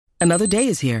Another day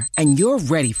is here, and you're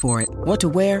ready for it. What to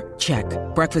wear? Check.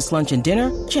 Breakfast, lunch, and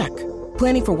dinner? Check.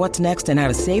 Planning for what's next and how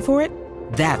to save for it?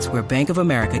 That's where Bank of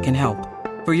America can help.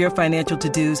 For your financial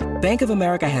to-dos, Bank of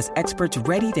America has experts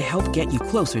ready to help get you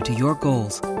closer to your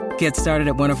goals. Get started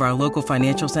at one of our local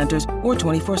financial centers or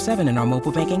 24/7 in our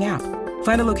mobile banking app.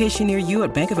 Find a location near you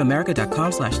at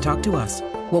bankofamerica.com/talktous.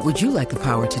 What would you like the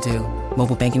power to do?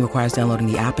 Mobile banking requires downloading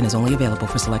the app and is only available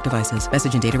for select devices.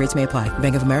 Message and data rates may apply.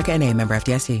 Bank of America N.A., member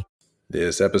FDIC.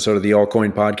 This episode of the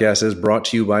Altcoin Podcast is brought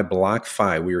to you by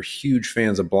BlockFi. We are huge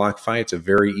fans of BlockFi. It's a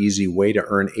very easy way to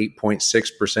earn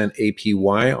 8.6%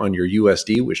 APY on your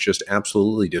USD, which just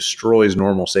absolutely destroys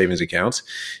normal savings accounts.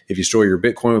 If you store your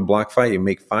Bitcoin with BlockFi, you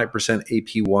make 5%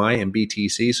 APY in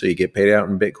BTC, so you get paid out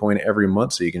in Bitcoin every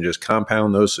month, so you can just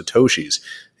compound those Satoshis.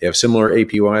 They have similar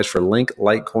APYs for Link,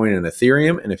 Litecoin, and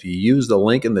Ethereum. And if you use the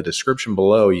link in the description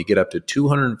below, you get up to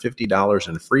 $250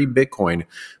 in free Bitcoin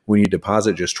when you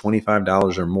deposit just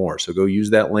 $25 or more. So go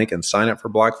use that link and sign up for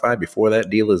BlockFi before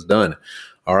that deal is done.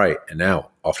 All right, and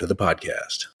now off to the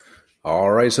podcast.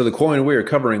 All right, so the coin we are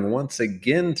covering once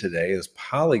again today is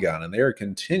Polygon, and they are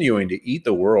continuing to eat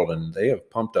the world, and they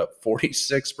have pumped up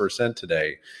 46%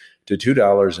 today to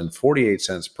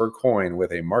 $2.48 per coin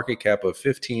with a market cap of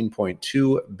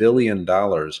 $15.2 billion.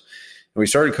 And we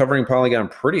started covering Polygon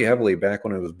pretty heavily back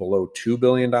when it was below $2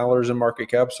 billion in market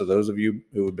cap. So those of you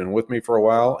who have been with me for a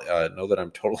while know that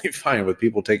I'm totally fine with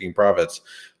people taking profits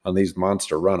on these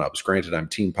monster run-ups. Granted, I'm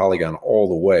team Polygon all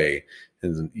the way.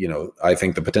 And, I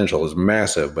think the potential is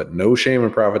massive, but no shame in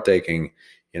profit taking.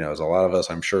 As a lot of us,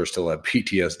 I'm sure, still have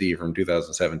PTSD from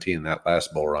 2017, that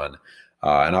last bull run.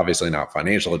 And obviously not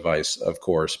financial advice, of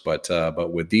course, but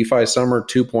with DeFi Summer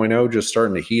 2.0 just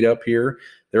starting to heat up here,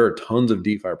 there are tons of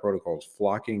DeFi protocols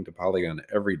flocking to Polygon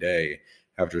every day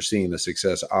after seeing the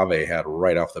success Aave had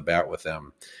right off the bat with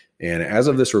them. And as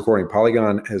of this recording,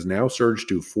 Polygon has now surged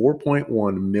to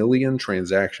 4.1 million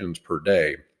transactions per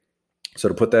day. So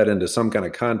to put that into some kind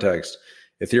of context,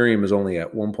 Ethereum is only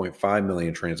at 1.5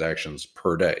 million transactions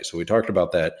per day. So we talked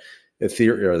about that.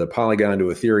 The Polygon to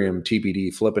Ethereum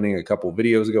TPD flipping a couple of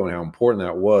videos ago and how important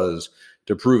that was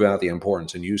to prove out the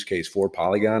importance and use case for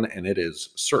Polygon, and it has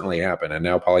certainly happened. And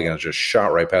now Polygon's just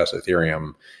shot right past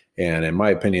Ethereum, and in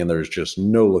my opinion, there's just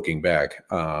no looking back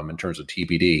in terms of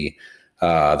TPD.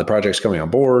 The project's coming on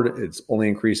board. It's only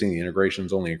increasing. The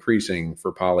integration's only increasing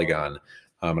for Polygon.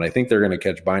 And I think they're going to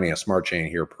catch Binance Smart Chain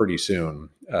here pretty soon.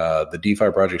 The DeFi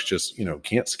projects just,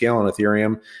 can't scale on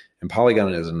Ethereum. And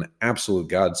Polygon is an absolute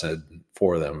godsend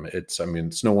for them. It's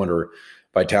no wonder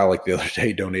Vitalik the other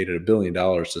day donated $1 billion to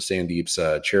Sandeep's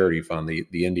charity fund,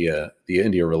 the India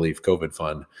Relief COVID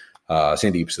Fund.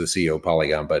 Sandeep's the CEO of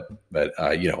Polygon, but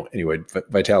anyway,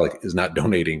 Vitalik is not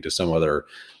donating to some other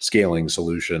scaling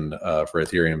solution for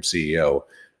Ethereum CEO.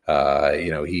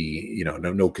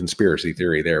 No conspiracy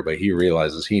theory there, but he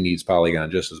realizes he needs Polygon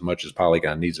just as much as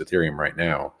Polygon needs Ethereum right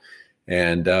now.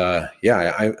 And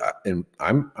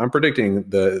I'm predicting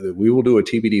that we will do a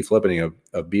TBD flipping of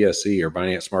BSC or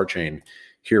Binance Smart Chain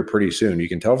here pretty soon. You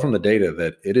can tell from the data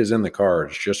that it is in the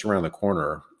cards just around the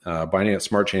corner. Binance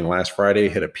Smart Chain last Friday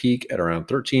hit a peak at around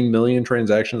 13 million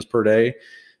transactions per day.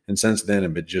 And since then,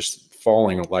 have been just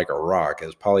falling like a rock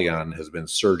as Polygon has been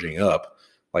surging up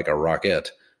like a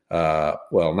rocket. They're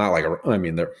not like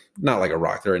a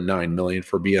rock. They're at 9 million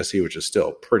for BSC, which is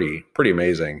still pretty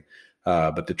amazing.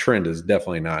 But the trend is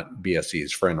definitely not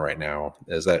BSC's friend right now,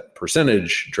 as that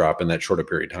percentage drop in that shorter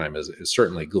period of time is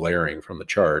certainly glaring from the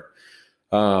chart.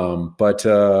 But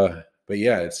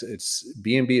yeah, it's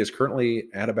BNB is currently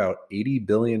at about $80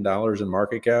 billion in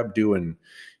market cap, due in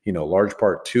large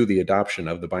part to the adoption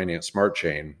of the Binance Smart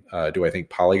Chain. Do I think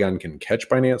Polygon can catch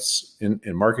Binance in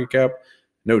market cap?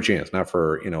 No chance, not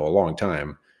for a long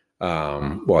time.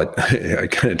 I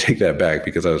kind of take that back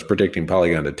because I was predicting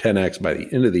Polygon to 10x by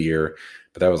the end of the year,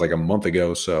 but that was like a month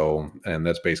ago. And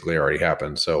that's basically already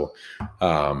happened. So,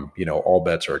 all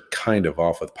bets are kind of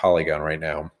off with Polygon right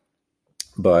now.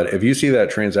 But if you see that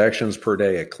transactions per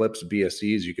day eclipse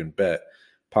BSCs, you can bet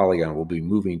Polygon will be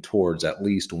moving towards at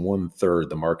least 1/3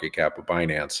 the market cap of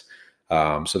Binance.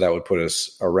 So that would put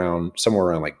us somewhere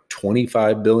around like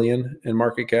 25 billion in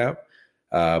market cap.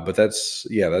 But that's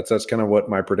kind of what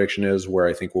my prediction is, where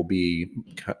I think we'll be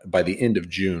by the end of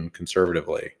June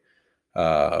conservatively.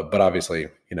 But obviously,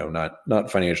 not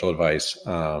financial advice.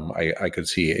 I could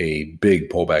see a big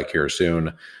pullback here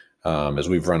soon, as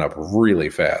we've run up really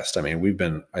fast.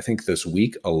 I think this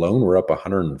week alone, we're up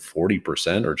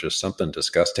 140% or just something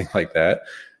disgusting like that.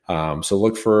 So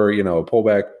look for, a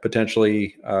pullback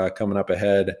potentially coming up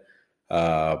ahead.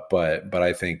 But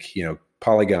I think,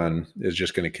 Polygon is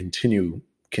just going to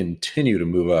continue to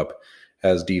move up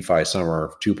as DeFi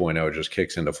Summer 2.0 just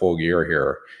kicks into full gear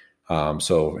here.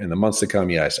 So in the months to come,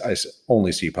 I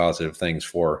only see positive things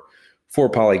for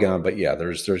Polygon. But yeah,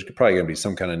 there's probably going to be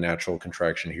some kind of natural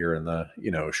contraction here in the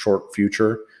short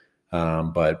future.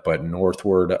 But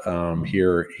northward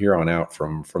here on out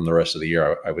from the rest of the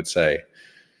year, I would say.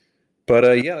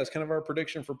 But yeah, that's kind of our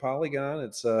prediction for Polygon.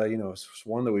 It's it's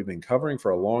one that we've been covering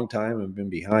for a long time and been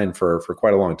behind for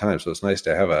quite a long time. So it's nice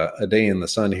to have a day in the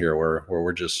sun here where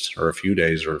we're just, or a few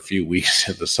days or a few weeks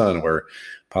in the sun where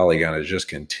Polygon is just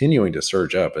continuing to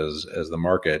surge up as the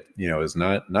market is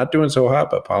not doing so hot,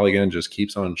 but Polygon just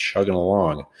keeps on chugging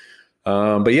along.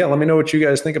 But yeah, let me know what you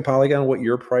guys think of Polygon, what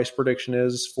your price prediction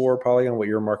is for Polygon, what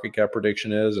your market cap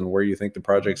prediction is, and where you think the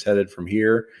project's headed from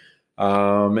here.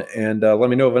 And let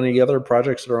me know of any other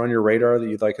projects that are on your radar that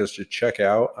you'd like us to check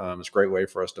out. It's a great way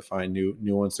for us to find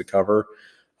new ones to cover,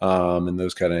 and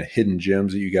those kind of hidden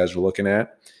gems that you guys are looking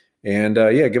at. And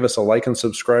yeah, give us a like and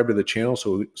subscribe to the channel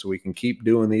so we can keep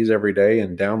doing these every day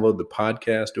and download the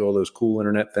podcast, do all those cool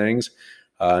internet things.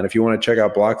 And if you want to check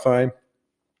out BlockFi,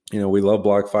 we love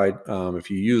BlockFi.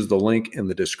 If you use the link in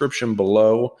the description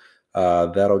below,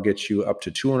 that'll get you up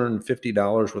to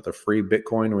 $250 worth of free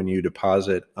Bitcoin when you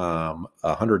deposit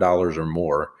 $100 or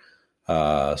more.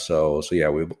 So yeah,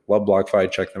 we love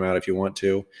BlockFi. Check them out if you want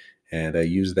to, and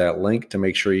use that link to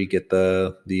make sure you get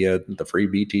the free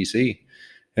BTC.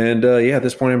 And yeah, at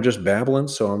this point I'm just babbling,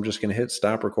 so I'm just going to hit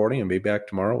stop recording and be back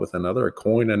tomorrow with another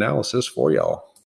coin analysis for y'all.